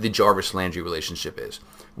key the Jarvis Landry relationship is.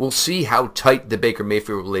 We'll see how tight the Baker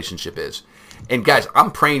Mayfield relationship is. And guys, I'm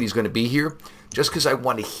praying he's going to be here just because I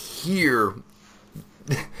want to hear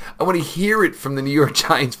it from the New York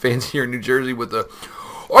Giants fans here in New Jersey with the,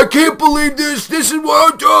 I can't believe this. This is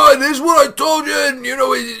what I've done. This is what I told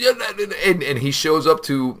you. And he shows up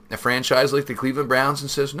to a franchise like the Cleveland Browns and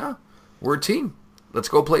says, no, we're a team. Let's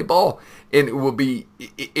go play ball. And it will be,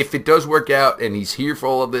 if it does work out and he's here for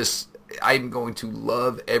all of this, I'm going to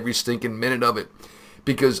love every stinking minute of it.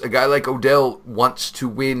 Because a guy like Odell wants to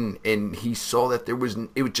win, and he saw that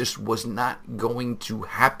it just was not going to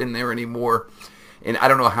happen there anymore. And I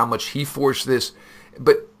don't know how much he forced this.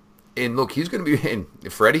 And look, he's going to be, and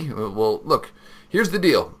Freddie, well, look, here's the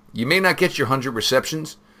deal. You may not get your 100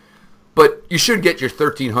 receptions, But you should get your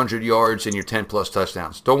 1,300 yards and your 10-plus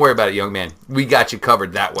touchdowns. Don't worry about it, young man. We got you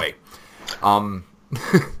covered that way. Well,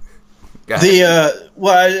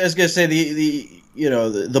 I was going to say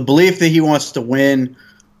the belief that he wants to win.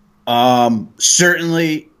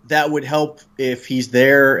 Certainly, that would help if he's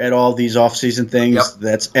there at all these off-season things. Yep.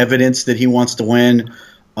 That's evidence that he wants to win.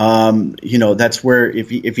 That's where if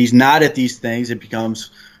he's not at these things, it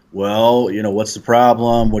becomes, well, what's the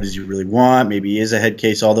problem? What does he really want? Maybe he is a head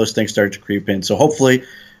case. All those things start to creep in. So hopefully,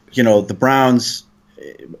 the Browns,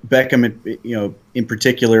 Beckham, in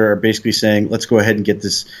particular, are basically saying, let's go ahead and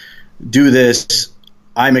do this.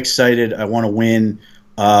 I'm excited. I want to win.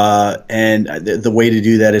 And the way to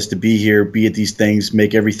do that is to be here, be at these things,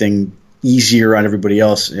 make everything easier on everybody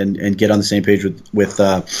else, and get on the same page with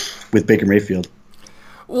Baker Mayfield.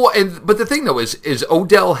 Well, but the thing though is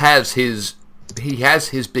Odell has his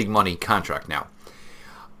big money contract now.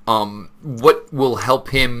 What will help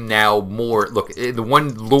him now more? Look, the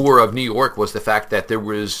one lure of New York was the fact that there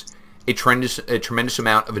was a tremendous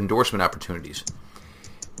amount of endorsement opportunities.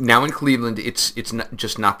 Now in Cleveland, it's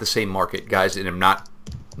not the same market, guys, and I'm not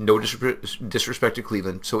no disrespect to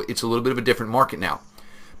Cleveland, so it's a little bit of a different market now.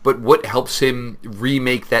 But what helps him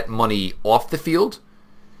remake that money off the field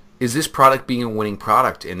is this product being a winning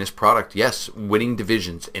product, and this product, yes, winning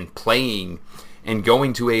divisions and playing and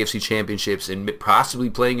going to AFC championships and possibly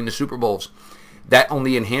playing in the Super Bowls. That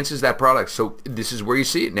only enhances that product. So this is where you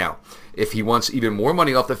see it now. If he wants even more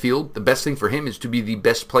money off the field, the best thing for him is to be the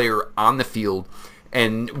best player on the field.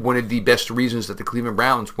 And one of the best reasons that the Cleveland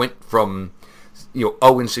Browns went from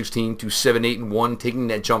 0-16 to 7-8-1, taking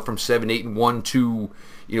that jump from 7-8-1 to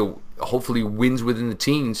hopefully wins within the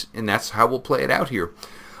teens, and that's how we'll play it out here.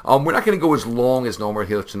 We're not going to go as long as normal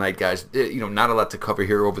here tonight, guys. Not a lot to cover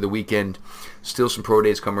here over the weekend. Still some pro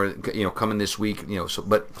days coming this week.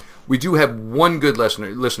 But we do have one good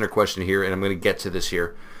listener question here, and I'm going to get to this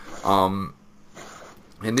here. And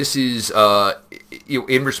this is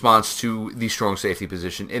in response to the strong safety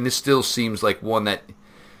position, and this still seems like one that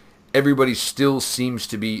everybody still seems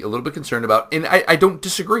to be a little bit concerned about, and I don't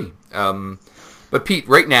disagree. But Pete,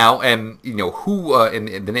 right now, and who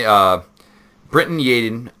Brenton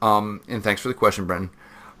Yaden, and thanks for the question, Brenton.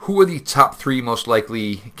 Who are the top 3 most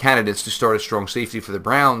likely candidates to start a strong safety for the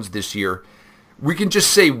Browns this year? We can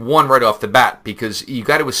just say one right off the bat because you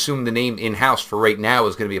got to assume the name in-house for right now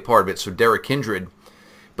is going to be a part of it. So Derek Kindred,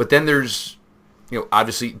 but then there's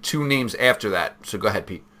obviously 2 names after that. So go ahead,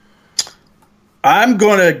 Pete. I'm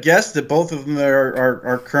going to guess that both of them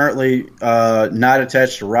are currently not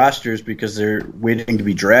attached to rosters because they're waiting to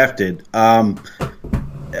be drafted.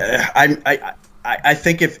 I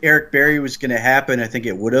think if Eric Berry was going to happen, I think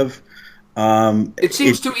it would have. It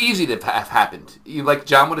seems too easy to have happened. Like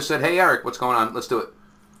John would have said, "Hey, Eric, what's going on? Let's do it."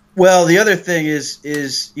 Well, the other thing is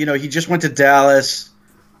he just went to Dallas.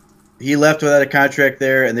 He left without a contract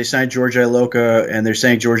there, and they signed George Iloka, and they're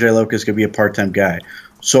saying George Iloka is going to be a part-time guy.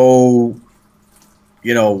 So,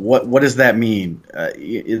 what does that mean?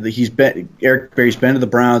 Eric Berry's been to the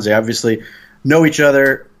Browns. They obviously know each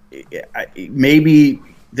other. Maybe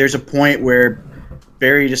there's a point where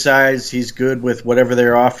Berry decides he's good with whatever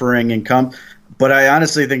they're offering and come. But I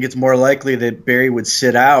honestly think it's more likely that Berry would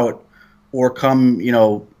sit out or come,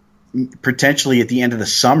 potentially at the end of the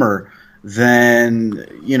summer than,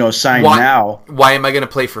 sign now. Why am I going to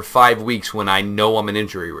play for 5 weeks when I know I'm an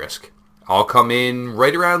injury risk? I'll come in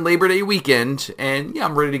right around Labor Day weekend, and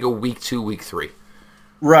I'm ready to go week 2, week 3.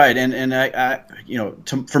 Right, and I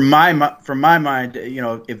from my mind,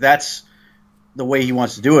 if that's the way he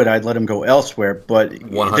wants to do it, I'd let him go elsewhere. But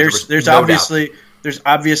there's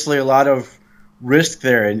obviously a lot of risk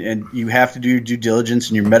there, and you have to do your due diligence,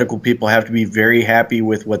 and your medical people have to be very happy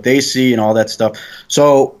with what they see and all that stuff.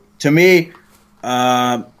 So to me,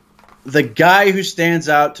 the guy who stands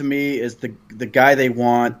out to me is the guy they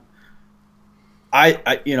want.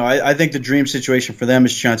 I think the dream situation for them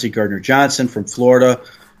is Chauncey Gardner-Johnson from Florida.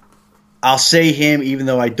 I'll say him, even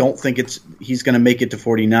though I don't think he's going to make it to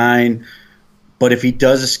 49. But if he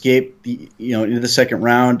does escape into the second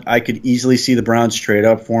round, I could easily see the Browns trade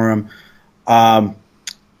up for him.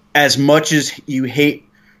 As much as you hate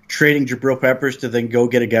trading Jabril Peppers to then go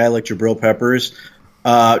get a guy like Jabril Peppers,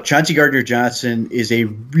 Chauncey Gardner-Johnson is a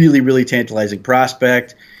really, really tantalizing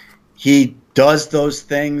prospect. He does those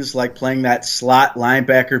things like playing that slot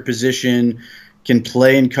linebacker position, can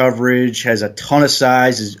play in coverage, has a ton of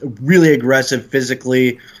size, is really aggressive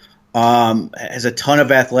physically, has a ton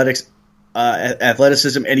of athleticism,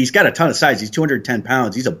 and he's got a ton of size. He's 210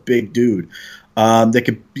 pounds. He's a big dude.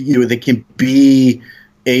 That can be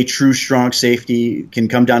a true strong safety, can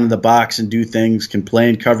come down in the box and do things, can play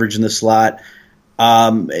in coverage in the slot.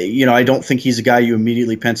 I don't think he's a guy you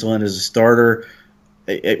immediately pencil in as a starter.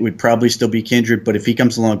 It would probably still be Kindred, but if he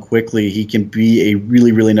comes along quickly, he can be a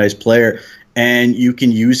really, really nice player. And you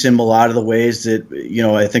can use him a lot of the ways that,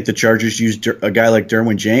 I think the Chargers used a guy like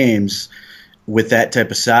Derwin James with that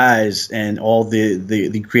type of size and all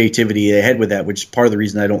the creativity they had with that, which is part of the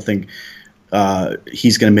reason I don't think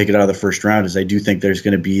he's going to make it out of the first round, is I do think there's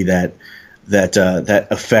going to be that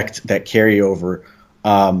effect, that carryover.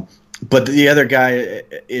 But the other guy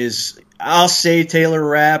is, I'll say Taylor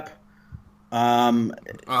Rapp.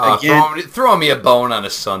 Throw me a bone on a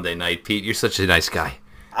Sunday night, Pete. You're such a nice guy.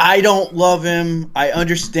 I don't love him. I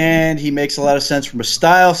understand he makes a lot of sense from a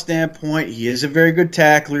style standpoint. He is a very good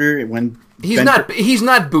tackler. He's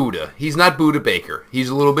not Buddha. He's not Buddha Baker. He's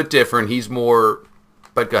a little bit different. He's more.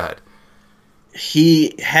 But go ahead.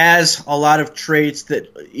 He has a lot of traits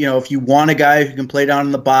that, if you want a guy who can play down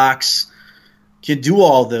in the box, can do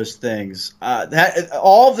all those things.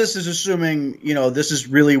 All of this is assuming, this is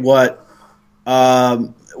really what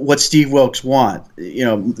Steve Wilks want.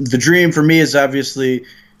 The dream for me is obviously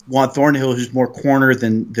want Thornhill, who's more corner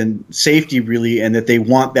than safety, really, and that they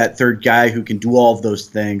want that third guy who can do all of those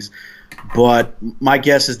things. But my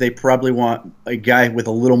guess is they probably want a guy with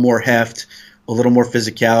a little more heft, a little more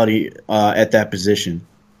physicality at that position.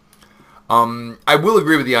 I will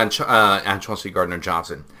agree with you on Chauncey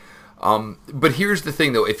Gardner-Johnson. But here's the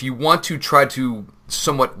thing, though. If you want to try to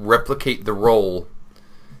somewhat replicate the role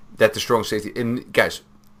that the strong safety – and, guys,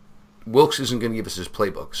 Wilks isn't going to give us his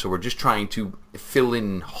playbook, so we're just trying to fill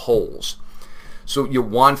in holes. So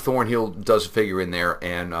Juan Thornhill does figure in there,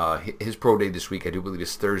 and his pro day this week, I do believe,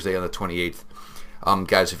 is Thursday on the 28th.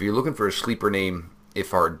 Guys, if you're looking for a sleeper name,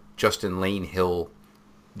 if our Justin Lane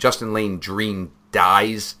dream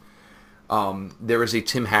dies, there is a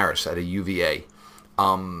Tim Harris at a UVA.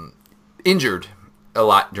 Injured a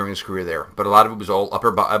lot during his career there, but a lot of it was all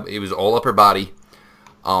upper body.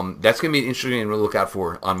 That's going to be an interesting thing to look out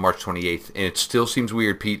for on March 28th. And it still seems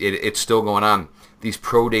weird, Pete. It's still going on. These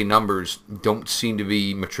pro day numbers don't seem to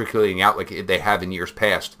be matriculating out like they have in years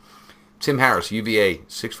past. Tim Harris, UVA,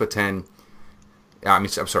 6'10". I'm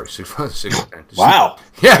sorry, 6'10". Wow.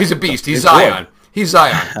 Yeah, he's a beast. He's Zion. He's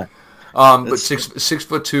Zion. But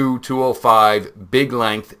 6'2", 205, big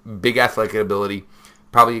length, big athletic ability.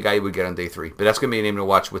 Probably a guy you would get on day 3. But that's going to be a name to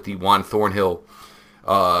watch with the Juan Thornhill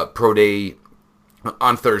pro day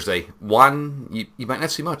on Thursday. Juan, you might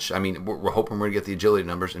not see much. I mean, we're hoping we're going to get the agility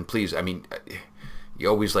numbers. And please, I mean, you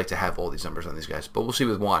always like to have all these numbers on these guys. But we'll see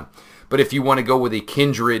with Juan. But if you want to go with a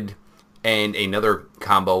Kindred and another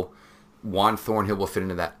combo, Juan Thornhill will fit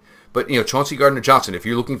into that. But, Chauncey Gardner-Johnson, if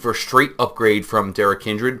you're looking for a straight upgrade from Derek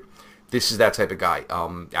Kindred, this is that type of guy.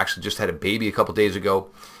 Actually just had a baby a couple days ago.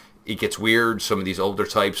 It gets weird. Some of these older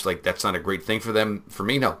types, that's not a great thing for them. For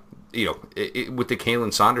me, no. With the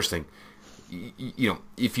Kalen Saunders thing,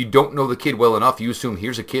 if you don't know the kid well enough, you assume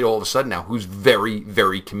here's a kid all of a sudden now who's very,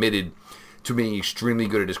 very committed to being extremely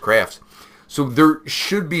good at his craft. So there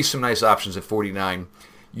should be some nice options at 49.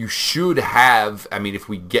 You should have, if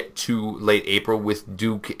we get to late April with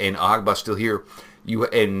Duke and Agba still here,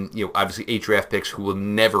 obviously 8 draft picks who will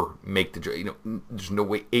never make the draft. There's no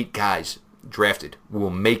way 8 guys drafted will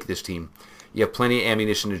make this team. You have plenty of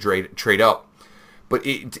ammunition to trade up. But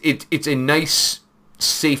it's a nice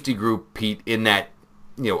safety group, Pete, in that,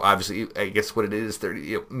 obviously, I guess what it is,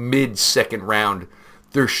 mid-second round.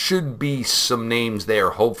 There should be some names there,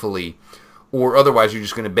 hopefully, or otherwise you're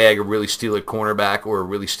just going to bag a really steal-it cornerback or a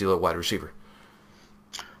really steal-it wide receiver.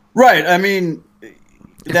 Right. I mean, if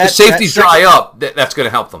the safeties dry up, that's going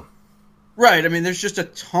to help them. Right. I mean, there's just a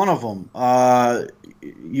ton of them.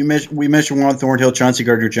 We mentioned Juan Thornhill, Chauncey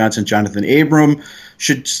Gardner-Johnson, Jonathan Abram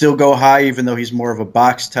should still go high, even though he's more of a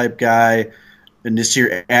box-type guy. And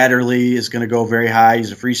Nasir Adderley is going to go very high.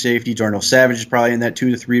 He's a free safety. Darnell Savage is probably in that 2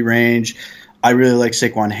 to 3 range. I really like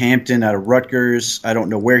Saquon Hampton out of Rutgers. I don't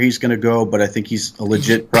know where he's going to go, but I think he's a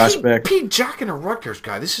legit prospect. Pete Jockin, a Rutgers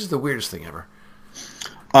guy. This is the weirdest thing ever.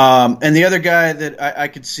 And the other guy that I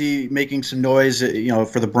could see making some noise,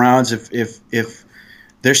 for the Browns, if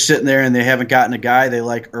they're sitting there and they haven't gotten a guy they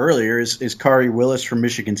like earlier, is Kari Willis from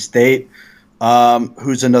Michigan State,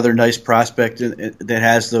 who's another nice prospect that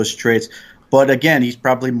has those traits. But again, he's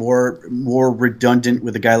probably more redundant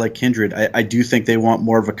with a guy like Kindred. I do think they want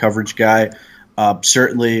more of a coverage guy.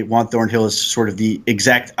 Certainly, Juan Thornhill is sort of the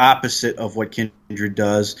exact opposite of what Kindred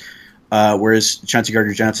does, whereas Chauncey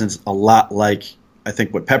Gardner-Johnson's a lot like, I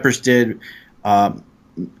think, what Peppers did.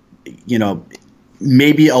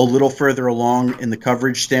 Maybe a little further along in the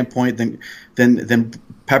coverage standpoint than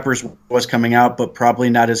Peppers was coming out, but probably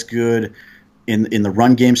not as good in the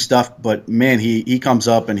run game stuff, but man, he comes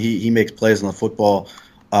up and he makes plays on the football,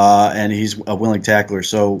 and he's a willing tackler.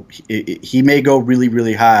 So he may go really,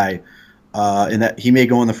 really high, in that he may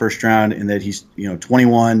go in the first round, in that he's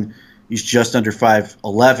 21. He's just under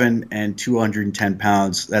 5'11" and 210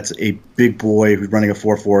 pounds. That's a big boy who's running a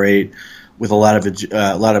 4.48 with a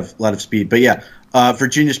lot of speed. But yeah,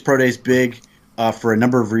 Virginia's pro day is big for a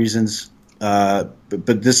number of reasons. But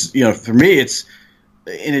this, for me, it's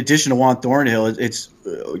in addition to Juan Thornhill, it's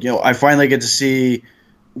I finally get to see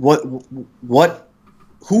who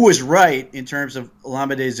was right in terms of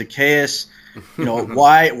Olamide Zaccheaus.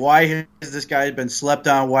 Why has this guy been slept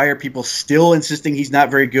on? Why are people still insisting he's not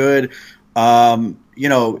very good?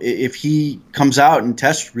 If he comes out and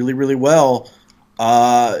tests really, really well,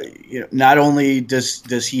 not only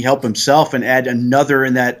does he help himself and add another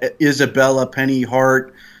in that Isabella, Penny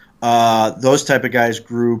Hart, those type of guys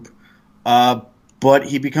group, but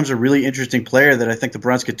he becomes a really interesting player that I think the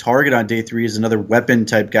Browns could target on day 3 as another weapon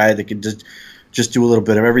type guy that could just do a little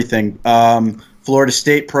bit of everything. Florida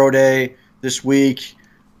State pro day this week.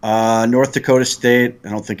 North Dakota State, I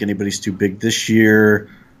don't think anybody's too big this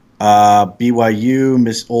year.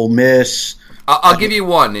 BYU, Ole Miss. I'll give you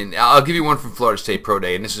one, and I'll give you one from Florida State pro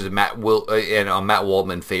day, and this is a Matt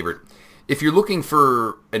Waldman favorite. If you're looking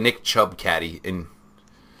for a Nick Chubb caddy, and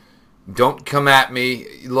don't come at me.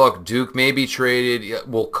 Look, Duke may be traded.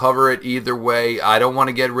 We'll cover it either way. I don't want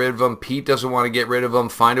to get rid of him. Pete doesn't want to get rid of him.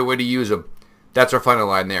 Find a way to use him. That's our final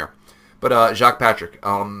line there. But Jacques Patrick,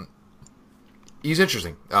 he's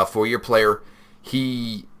interesting. 4-year player.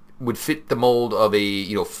 He would fit the mold of a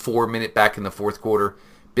 4-minute back in the fourth quarter.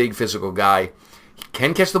 Big physical guy. He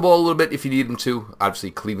can catch the ball a little bit if you need him to.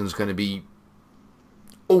 Obviously, Cleveland's going to be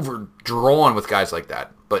overdrawn with guys like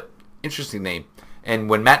that. But interesting name. And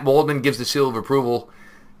when Matt Waldman gives the seal of approval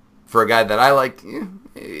for a guy that I like,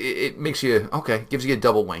 it makes you, gives you a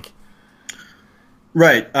double wink.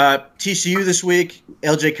 Right. TCU this week,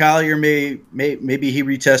 LJ Collier maybe he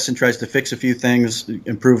retests and tries to fix a few things,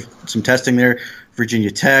 improve some testing there.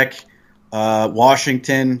 Virginia Tech,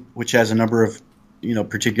 Washington, which has a number of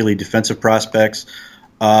particularly defensive prospects,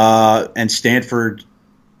 and Stanford.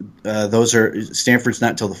 Stanford's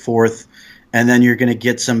not until the 4th, and then you're going to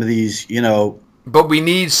get some of these, But we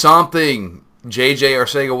need something. JJ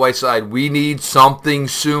Arcega-Whiteside, we need something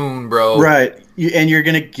soon, bro. Right. And you're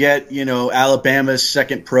going to get, Alabama's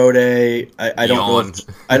second pro day. I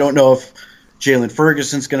don't know if Jalen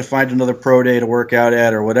Ferguson's going to find another pro day to work out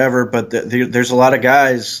at or whatever, but there's a lot of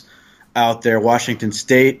guys out there. Washington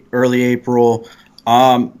State, early April.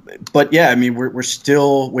 But yeah, I mean, we're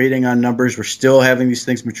still waiting on numbers. We're still having these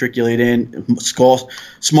things matriculate in.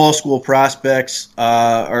 Small school prospects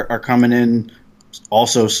are coming in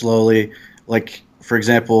also slowly. Like, for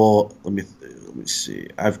example, let me see.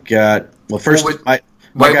 I've got first. Why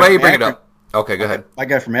are you bringing it up? Okay, go ahead. My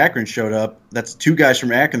guy from Akron showed up. That's 2 guys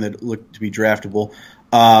from Akron that look to be draftable.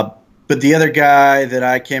 But the other guy that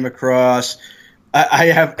I came across, I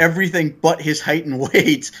have everything but his height and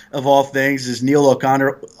weight of all things, is Neil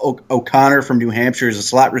O'Connor from New Hampshire, is a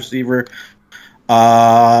slot receiver.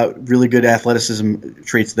 Really good athleticism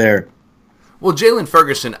traits there. Well, Jalen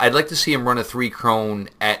Ferguson, I'd like to see him run a 3 cone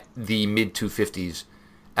at the mid 250s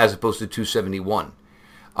as opposed to 271.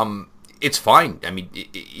 It's fine. I mean,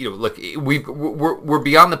 look, we're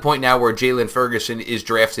beyond the point now where Jalen Ferguson is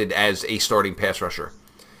drafted as a starting pass rusher.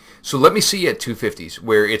 So let me see at 250s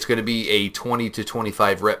where it's going to be a 20 to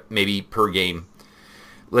 25 rep maybe per game.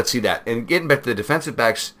 Let's see that. And getting back to the defensive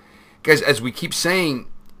backs, guys, as we keep saying,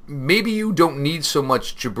 maybe you don't need so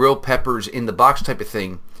much Jabril Peppers in the box type of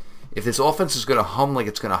thing. If this offense is going to hum like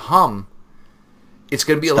it's going to hum, it's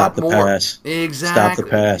going to be a lot more. Pass. Exactly. Stop the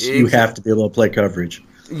pass. Exactly. You have to be able to play coverage.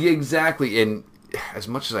 Exactly. And as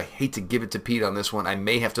much as I hate to give it to Pete on this one, I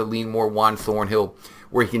may have to lean more Juan Thornhill,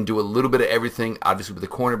 where he can do a little bit of everything. Obviously, with the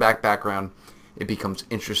cornerback background, it becomes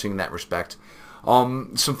interesting in that respect.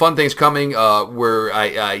 Some fun things coming where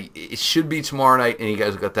it should be tomorrow night, and you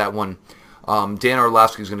guys got that one. Dan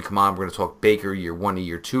Orlovsky is going to come on. We're going to talk Baker year 1 to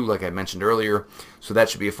year 2, like I mentioned earlier. So that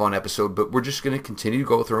should be a fun episode. But we're just going to continue to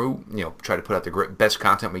go through, try to put out the best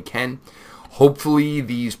content we can. Hopefully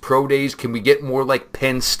these pro days, can we get more like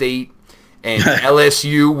Penn State and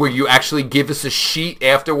LSU where you actually give us a sheet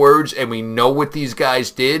afterwards and we know what these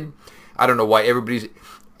guys did? I don't know why everybody's...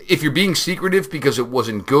 If you're being secretive because it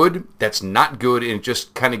wasn't good, that's not good, and it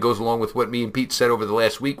just kind of goes along with what me and Pete said over the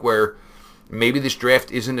last week where maybe this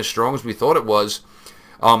draft isn't as strong as we thought it was.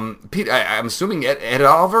 Pete, I'm assuming Ed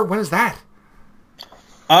Oliver, when is that?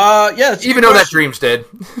 Yeah. Even though that dream's dead.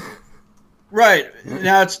 Right.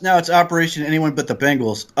 Now it's Operation Anyone But the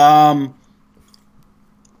Bengals.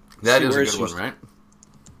 That is a good one, right?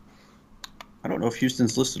 I don't know if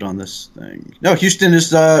Houston's listed on this thing. No, Houston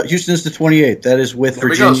is the 28th. That is with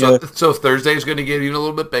Virginia. So Thursday is going to get even a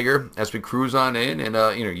little bit bigger as we cruise on in, and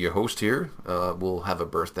your host here will have a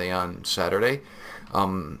birthday on Saturday.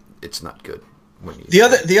 It's not good.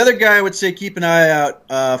 The other guy I would say keep an eye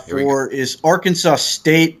out for is Arkansas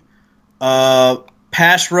State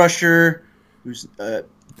pass rusher. Who's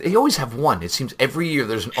they always have one. It seems every year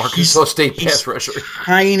there's an Arkansas State pass rusher.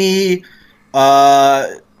 Tiny.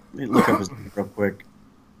 Let me look up his name real quick.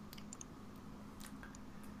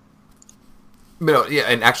 Yeah,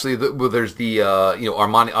 and actually, there's the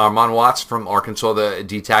Armand Watts from Arkansas, the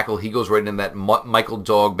D tackle. He goes right in that. Michael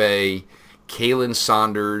Dogbe, Kalen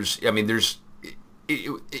Saunders. I mean,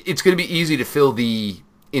 it's going to be easy to fill the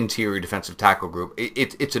interior defensive tackle group.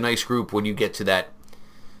 It's a nice group when you get to that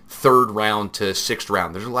 3rd round to 6th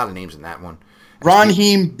round. There's a lot of names in that one.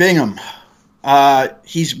 Raheem Bingham.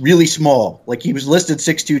 He's really small. Like, he was listed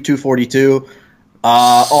 6'2", 242.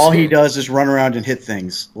 All he does is run around and hit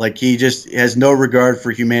things. Like, he just has no regard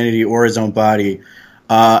for humanity or his own body.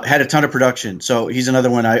 Had a ton of production. So he's another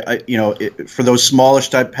one. For those smallish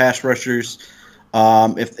type pass rushers,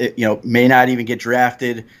 may not even get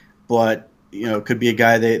drafted, but could be a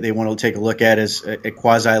guy they want to take a look at as a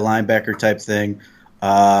quasi linebacker type thing.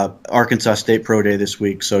 Arkansas State Pro Day this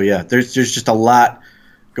week. So yeah, there's just a lot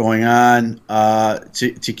going on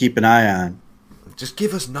to keep an eye on. Just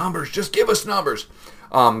give us numbers. Just give us numbers.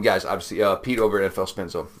 Guys, obviously, Pete over at NFL Spin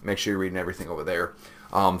Zone. Make sure you're reading everything over there.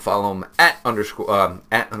 Follow him at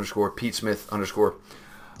 _ Pete Smith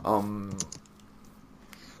 _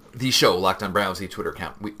 the show, Locked On Browns, the Twitter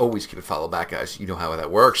account. We always keep it follow back, guys. You know how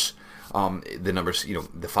that works. The numbers,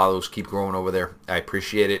 the follows keep growing over there. I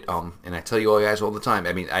appreciate it. And I tell you all guys all the time.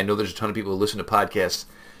 I mean, I know there's a ton of people who listen to podcasts.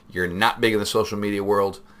 You're not big in the social media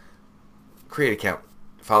world. Create an account.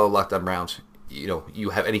 Follow Locked On Browns. You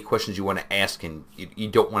have any questions you want to ask, and you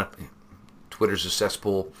don't want to. Twitter's a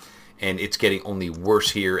cesspool, and it's getting only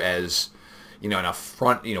worse here as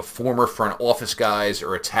former front office guys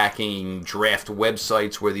are attacking draft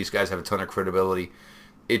websites where these guys have a ton of credibility.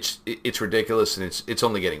 It's ridiculous, and it's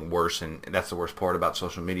only getting worse, and that's the worst part about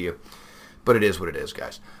social media. But it is what it is,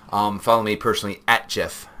 guys. Follow me personally at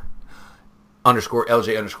Jeff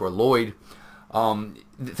 _LJ _Lloyd.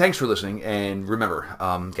 Thanks for listening, and remember,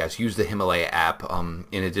 guys, use the Himalaya app.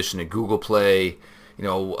 In addition to Google Play,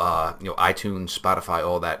 iTunes, Spotify,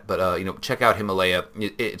 all that. But check out Himalaya.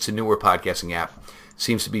 It's a newer podcasting app.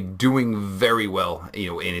 Seems to be doing very well,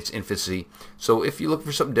 in its infancy. So if you look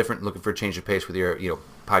for something different, looking for a change of pace with your,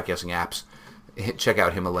 podcasting apps, check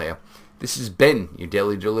out Himalaya. This has been your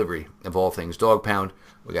daily delivery of all things Dog Pound.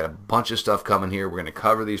 We got a bunch of stuff coming here. We're going to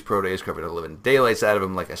cover these pro days, cover the living daylights out of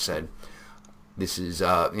them, like I said. This is,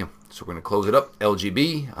 so we're going to close it up.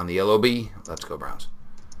 LGB on the LOB. Let's go Browns.